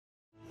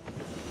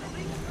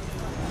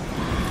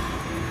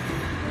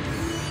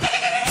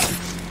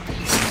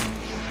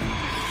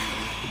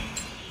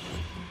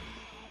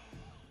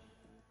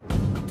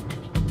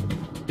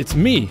It's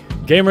me,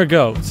 Gamer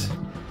Goat,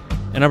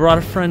 and I brought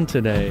a friend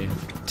today,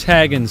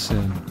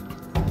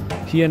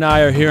 Tagons1n. He and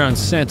I are here on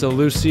Santa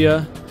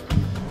Lucia.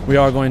 We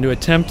are going to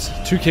attempt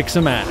to kick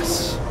some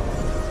ass.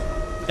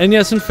 And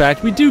yes, in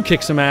fact, we do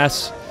kick some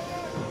ass.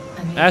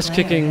 Ass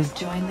kicking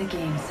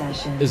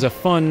is a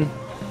fun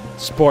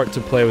sport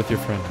to play with your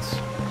friends.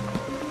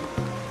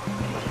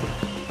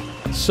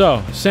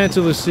 So,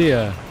 Santa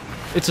Lucia,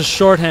 it's a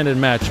shorthanded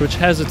match, which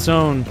has its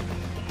own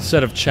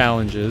set of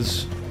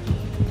challenges.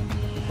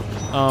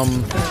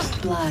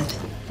 First blood.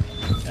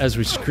 As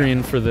we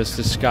screen for this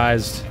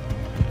disguised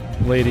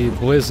lady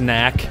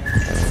Blizznack.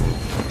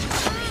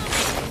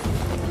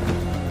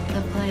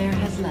 The player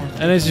has left.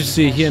 And as you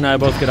see, he and I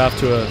both get off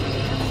to a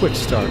quick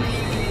start.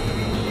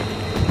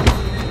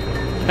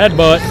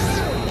 Headbutt.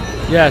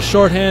 Yeah,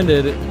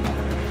 shorthanded.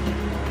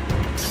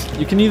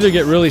 You can either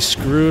get really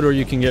screwed or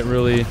you can get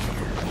really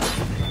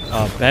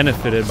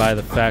benefited by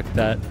the fact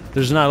that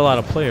there's not a lot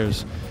of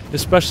players,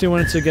 especially when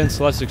it's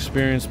against less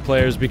experienced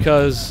players,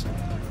 because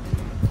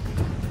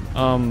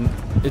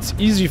it's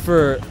easy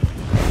for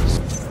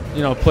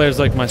players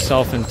like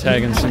myself and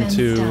Tagons1n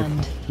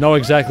to know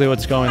exactly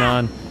what's going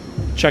on,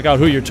 check out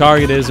who your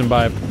target is, and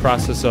by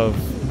process of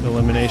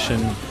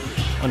elimination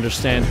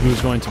understand who's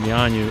going to be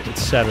on you,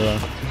 etc.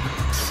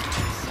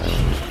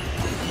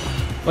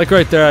 Like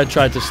right there, I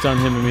tried to stun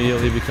him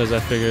immediately because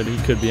I figured he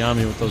could be on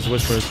me with those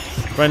whispers.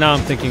 Right now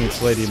I'm thinking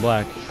it's Lady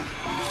Black,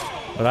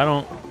 but I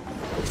don't.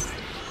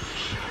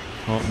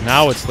 Well,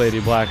 now it's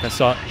Lady Black. I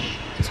saw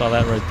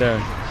that right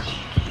there.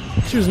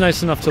 She was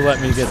nice enough to let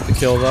me get the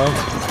kill though,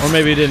 or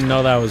maybe didn't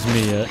know that was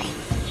me yet.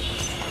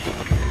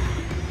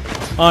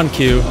 On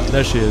cue,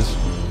 there she is.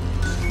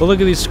 But look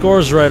at these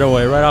scores right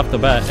away, right off the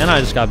bat, and I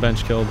just got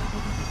bench killed.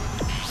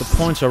 The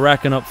points are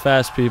racking up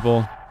fast,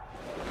 people.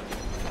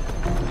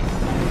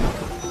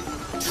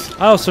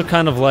 I also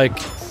kind of like,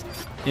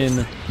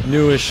 in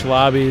newish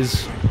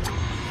lobbies,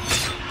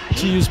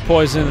 to use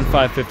poison and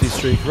 550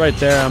 streak. Right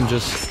there, I'm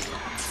just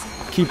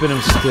keeping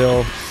him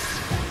still.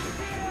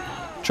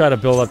 Try to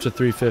build up to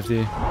 350.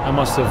 I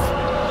must have...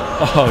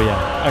 Oh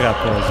yeah, I got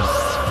poison.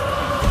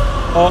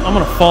 Oh, I'm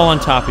gonna fall on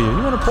top of you.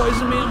 You wanna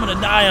poison me? I'm gonna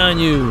die on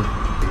you.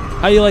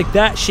 How you like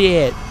that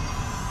shit?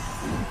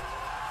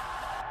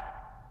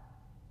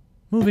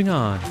 Moving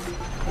on.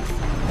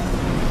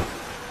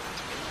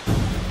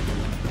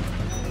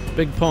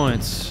 Big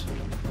points.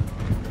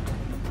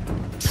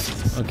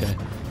 Okay,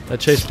 that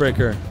chase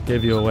breaker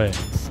gave you away,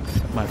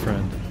 my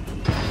friend.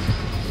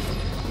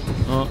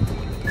 Oh,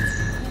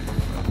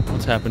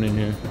 what's happening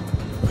here?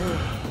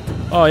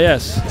 Oh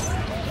yes,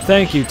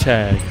 thank you,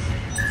 Tag,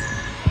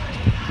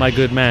 my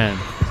good man.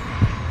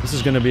 This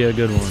is gonna be a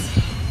good one.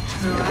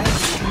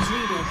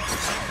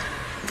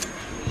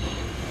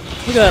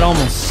 Look at that,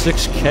 almost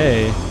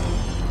 6K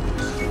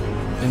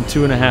in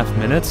 2.5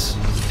 minutes.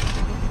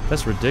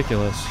 That's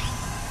ridiculous.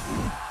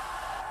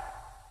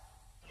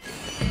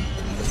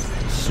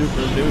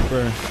 Super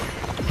duper.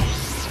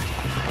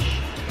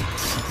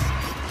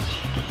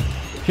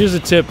 Here's a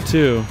tip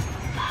too.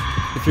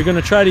 If you're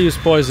gonna try to use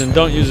poison,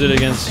 don't use it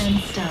against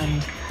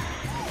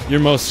your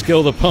most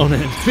skilled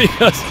opponent,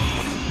 because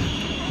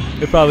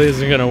it probably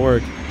isn't gonna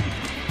work.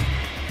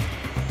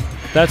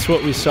 That's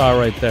what we saw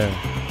right there.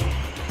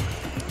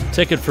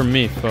 Take it from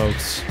me,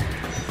 folks.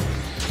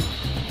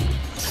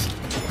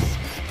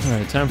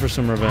 Alright, time for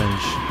some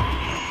revenge.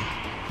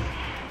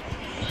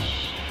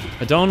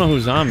 I don't know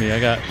who's on me. I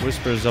got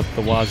whispers up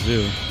the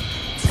wazoo.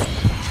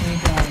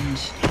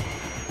 Revenge.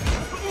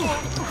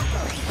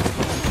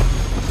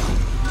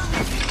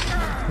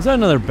 Is that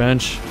another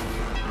bench?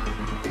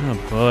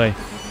 Oh boy.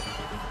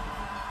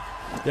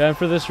 Yeah, and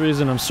for this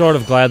reason, I'm sort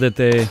of glad that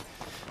they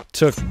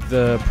took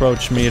the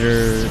approach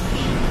meter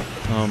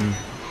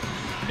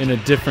in a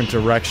different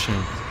direction.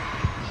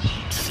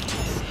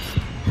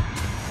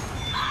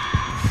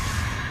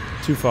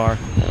 Too far.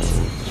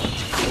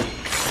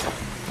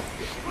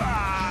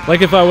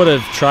 Like if I would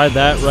have tried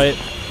that right...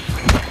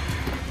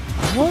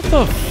 What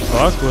the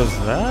fuck was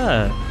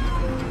that?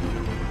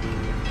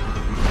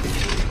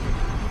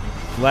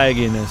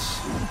 Lagginess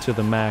to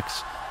the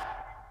max.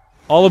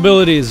 All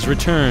abilities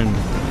returned.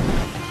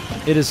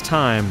 It is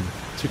time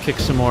to kick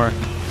some more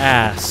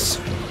ass.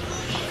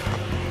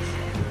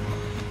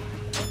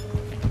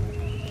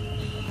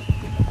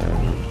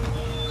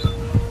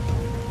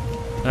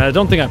 And I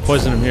don't think I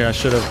poisoned him here. I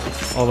should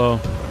have, although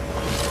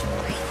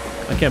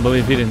I can't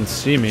believe he didn't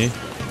see me.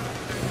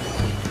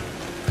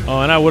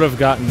 Oh, and I would have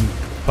gotten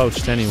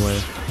poached anyway.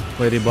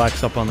 Lady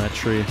Black's up on that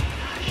tree.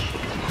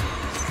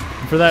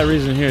 And for that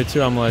reason here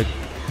too, I'm like,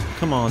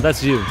 come on,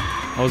 that's you.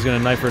 I was gonna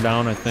knife her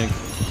down, I think.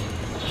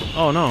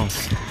 Oh no.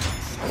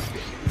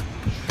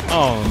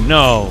 Oh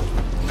no.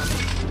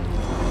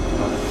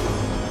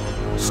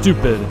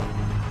 Stupid.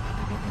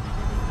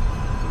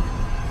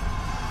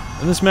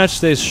 And this match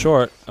stays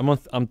short.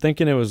 I'm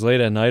thinking it was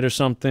late at night or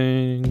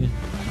something.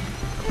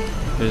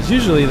 Because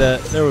usually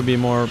that there would be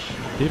more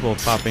people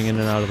popping in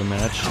and out of the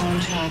match.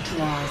 Contract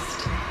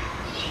lost.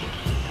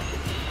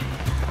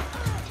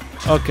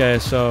 Okay,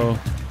 so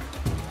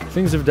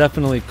things have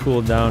definitely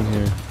cooled down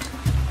here.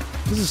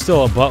 This is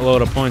still a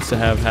buttload of points to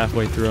have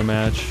halfway through a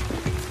match.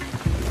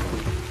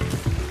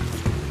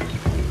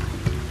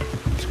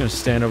 Just gonna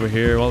stand over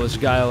here while this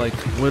guy like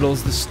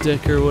whittles the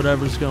stick or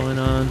whatever's going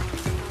on.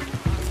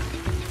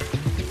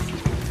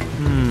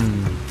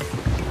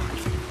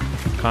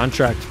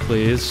 Contract,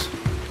 please.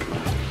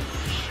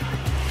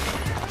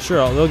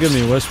 Sure, they'll give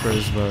me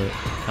whispers, but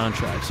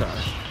contracts are.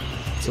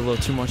 It's a little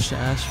too much to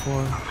ask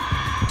for.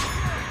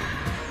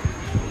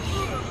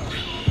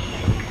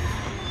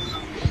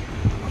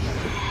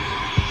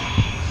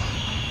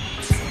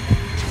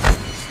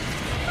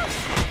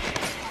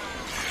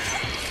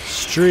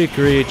 Streak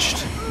reached.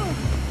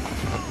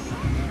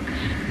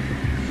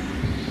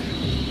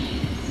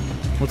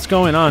 What's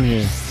going on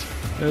here?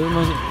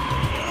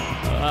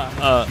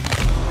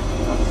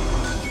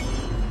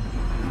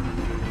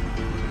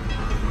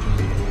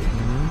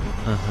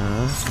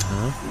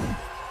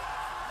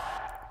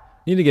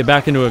 Need to get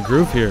back into a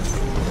groove here.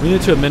 We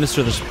need to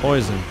administer this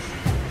poison.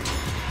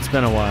 It's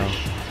been a while.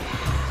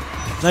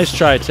 Nice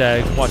try,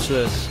 Tag. Watch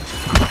this.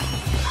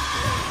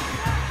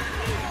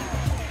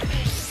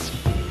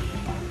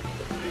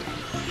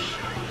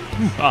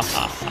 I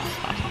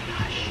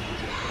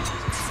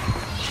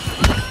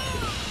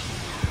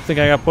think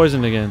I got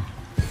poisoned again.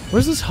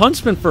 Where's this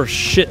huntsman for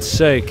shit's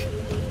sake?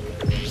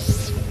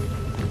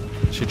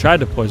 She tried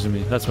to poison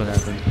me. That's what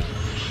happened.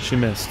 She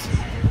missed.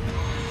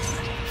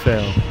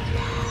 Fail.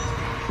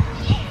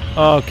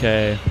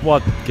 Okay.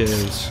 What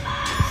gives?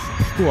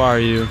 Who are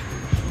you?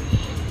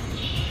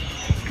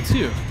 It's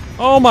you.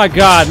 Oh my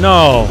god,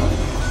 no!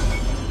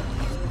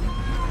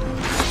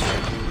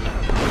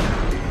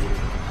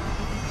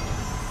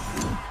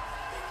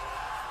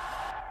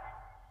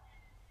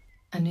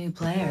 A new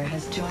player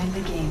has joined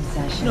the game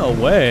session. No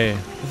way.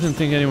 I didn't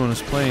think anyone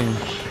was playing.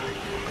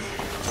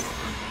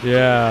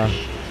 Yeah.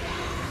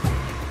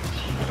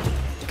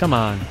 Come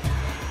on.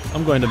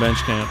 I'm going to bench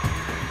camp.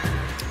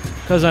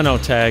 Because I know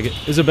Tag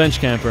is a bench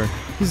camper.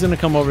 He's going to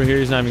come over here.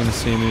 He's not even going to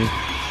see me.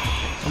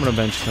 I'm going to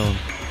bench kill him.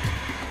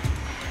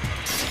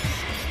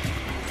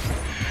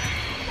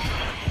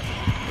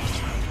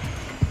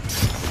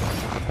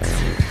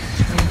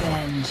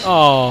 Revenge.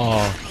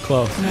 Oh,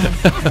 close.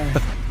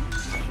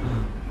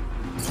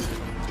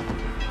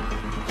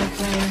 The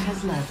player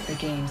has left the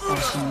game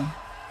session.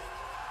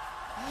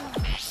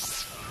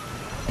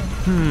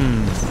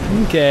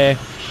 Okay.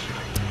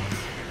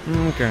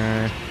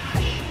 Okay.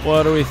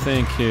 What do we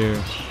think here?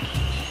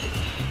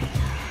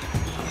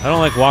 I don't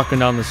like walking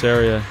down this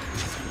area.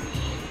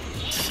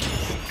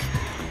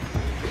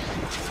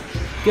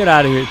 Get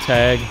out of here,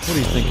 Tag. What are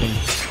you thinking?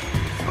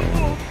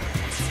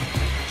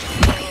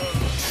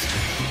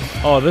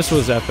 Oh, this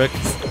was epic.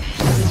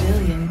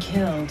 Civilian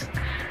killed.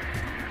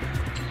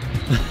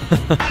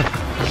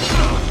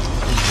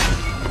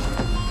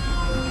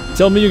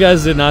 Tell me you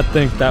guys did not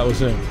think that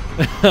was him.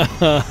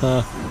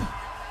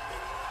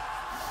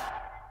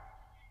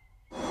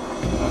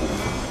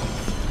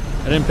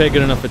 I didn't pay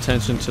good enough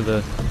attention to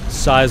the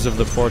size of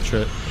the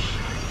portrait.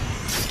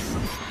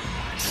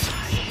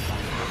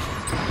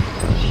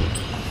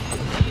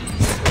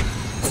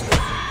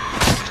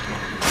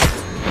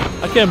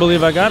 I can't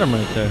believe I got him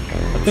right there.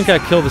 I think I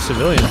killed the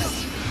civilian.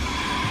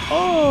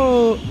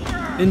 Oh!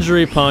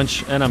 Injury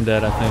punch, and I'm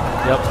dead, I think.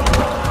 Yep.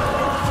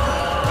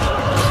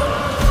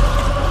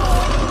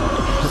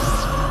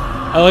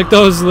 I like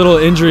those little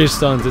injury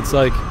stuns. It's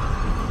like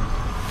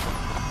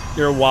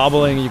you're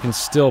wobbling, you can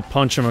still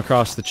punch him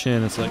across the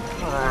chin. It's like,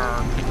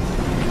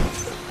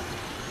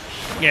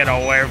 get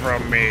away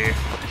from me.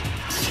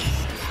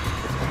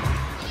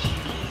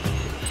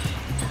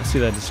 I see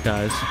that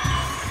disguise.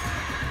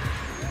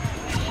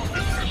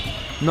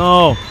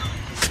 No.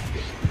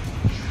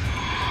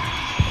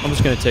 I'm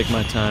just gonna take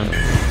my time.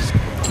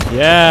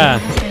 Yeah.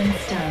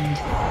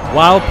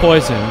 While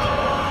poisoned,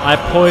 I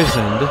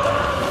poisoned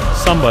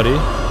somebody.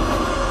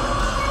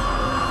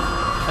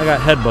 I got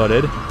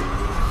headbutted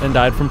and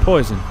died from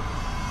poison.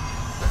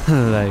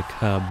 Like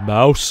a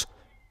mouse.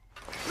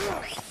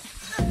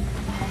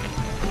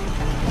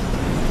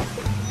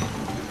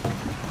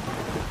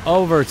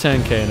 Over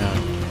 10k now.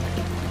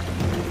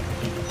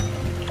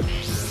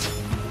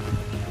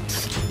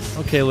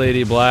 Okay,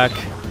 Lady Black.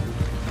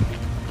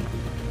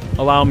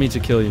 Allow me to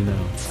kill you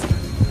now.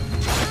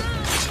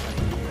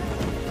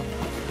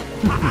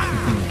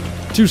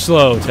 Too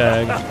slow,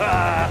 Tag.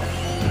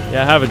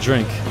 Yeah, have a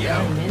drink.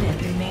 1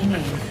 minute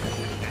remaining.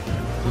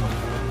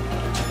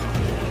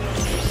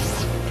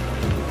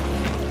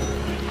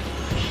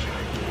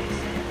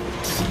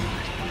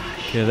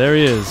 Okay, there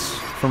he is,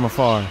 from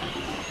afar.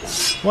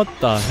 What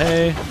the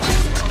hey?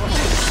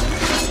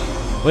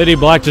 Lady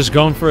Black just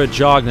going for a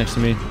jog next to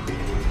me.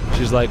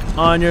 She's like,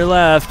 on your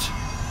left.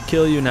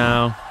 Kill you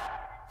now.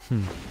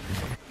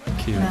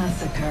 Cute.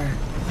 Massacre.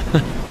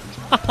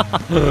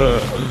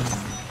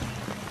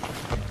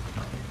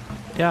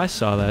 Yeah, I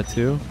saw that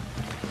too.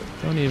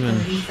 Don't even...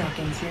 30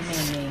 seconds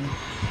remaining.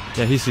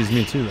 Yeah, he sees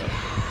me too, though.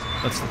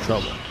 That's the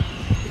trouble.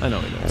 I know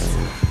he does.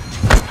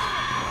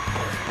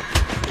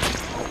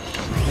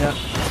 Yeah.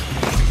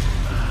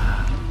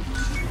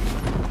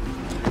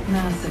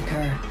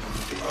 Massacre.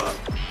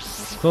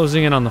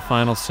 Closing in on the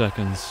final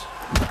seconds.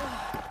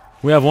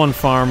 We have one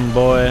farm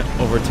boy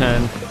over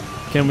 10.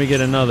 Can we get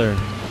another?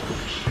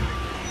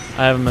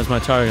 I have him as my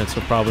target,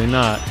 so probably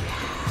not.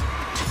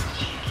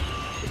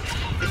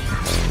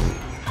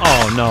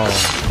 Oh no.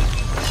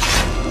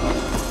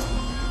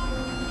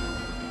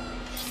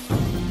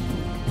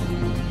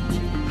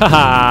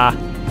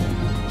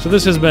 Haha! So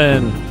this has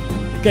been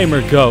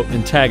Gamer Goat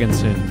and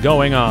Tagons1n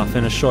going off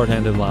in a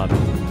shorthanded lobby.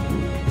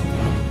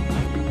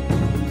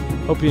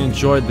 Hope you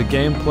enjoyed the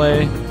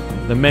gameplay,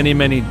 the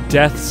many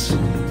deaths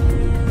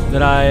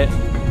that I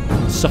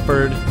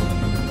suffered.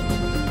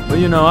 But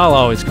you know, I'll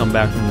always come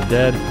back from the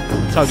dead.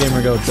 That's how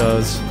Gamer Goat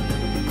does.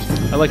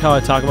 I like how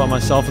I talk about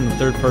myself in the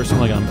third person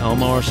like I'm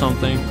Elmo or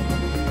something.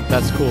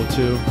 That's cool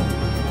too.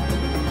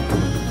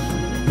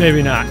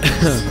 Maybe not.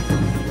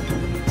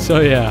 So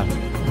yeah.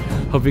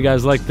 Hope you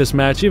guys liked this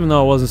match, even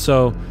though it wasn't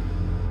so,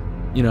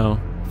 you know,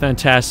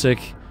 fantastic.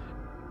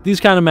 These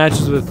kind of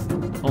matches with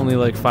only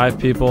like 5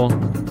 people,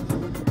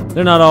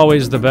 they're not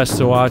always the best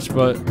to watch,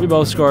 but we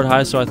both scored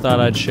high, so I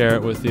thought I'd share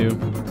it with you.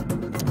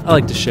 I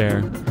like to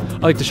share. I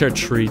like to share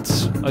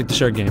treats. I like to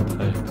share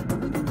gameplay.